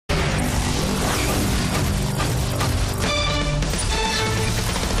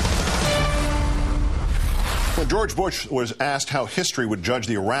George Bush was asked how history would judge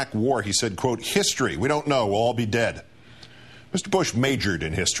the Iraq War, he said, quote, "History, we don't know, we'll all be dead." Mr. Bush majored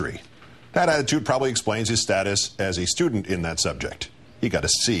in history. That attitude probably explains his status as a student in that subject. He got a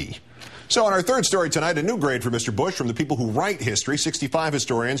C. So on our third story tonight, a new grade for Mr. Bush from the people who write history, 65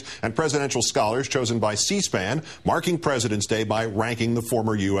 historians and presidential scholars chosen by C-SPAN, marking President's Day by ranking the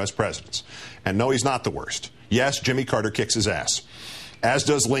former U.S. presidents. And no, he's not the worst. Yes, Jimmy Carter kicks his ass. As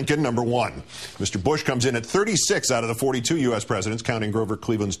does Lincoln, number one. Mr. Bush comes in at 36 out of the 42 U.S. presidents, counting Grover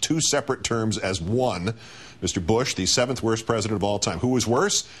Cleveland's two separate terms as one. Mr. Bush, the seventh worst president of all time. Who was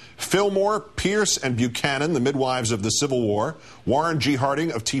worse? Fillmore, Pierce, and Buchanan, the midwives of the Civil War. Warren G.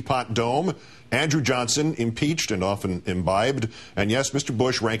 Harding of Teapot Dome. Andrew Johnson, impeached and often imbibed. And yes, Mr.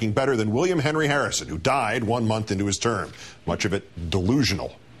 Bush ranking better than William Henry Harrison, who died 1 month into his term. Much of it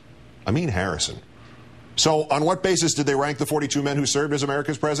delusional. I mean Harrison. So on what basis did they rank the 42 men who served as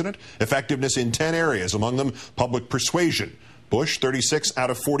America's president? Effectiveness in 10 areas, among them public persuasion. Bush, 36 out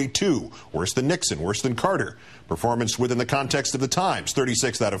of 42. Worse than Nixon, worse than Carter. Performance within the context of the times,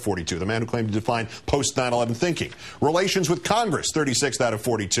 36 out of 42. The man who claimed to define post-9/11 thinking. Relations with Congress, 36 out of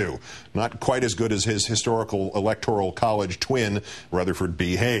 42. Not quite as good as his historical electoral college twin, Rutherford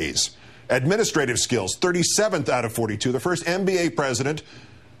B. Hayes. Administrative skills, 37th out of 42. The first MBA president,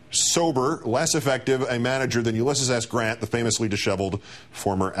 sober, less effective a manager than Ulysses S. Grant, the famously disheveled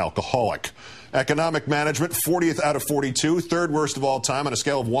former alcoholic. Economic management, 40th out of 42, third worst of all time on a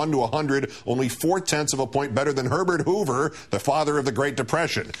scale of 1 to 100, only 0.4 of a point better than Herbert Hoover, the father of the Great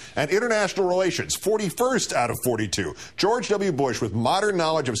Depression. And international relations, 41st out of 42. George W. Bush, with modern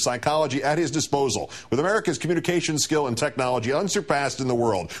knowledge of psychology at his disposal, with America's communication skill and technology unsurpassed in the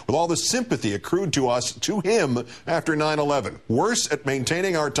world, with all the sympathy accrued to us, to him, after 9/11. Worse at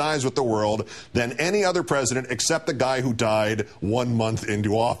maintaining our ties with the world than any other president except the guy who died 1 month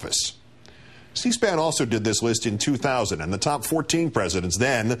into office. C-SPAN also did this list in 2000, and the top 14 presidents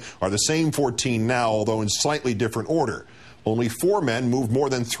then are the same 14 now, although in slightly different order. Only 4 men moved more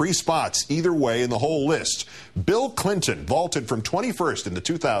than 3 spots either way in the whole list. Bill Clinton vaulted from 21st in the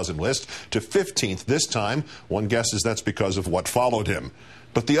 2000 list to 15th this time. One guesses that's because of what followed him.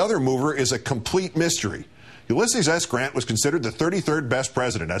 But the other mover is a complete mystery. Ulysses S. Grant was considered the 33rd best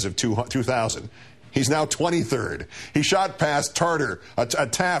president as of 2000. He's now 23rd. He shot past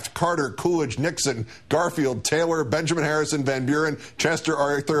Taft, Carter, Coolidge, Nixon, Garfield, Taylor, Benjamin Harrison, Van Buren, Chester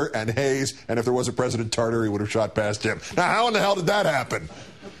Arthur, and Hayes. And if there was a President Tarter, he would have shot past him. Now, how in the hell did that happen?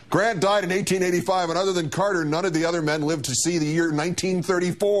 Grant died in 1885, and other than Carter, none of the other men lived to see the year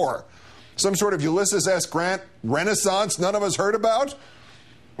 1934. Some sort of Ulysses S. Grant renaissance none of us heard about?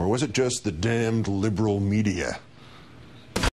 Or was it just the damned liberal media?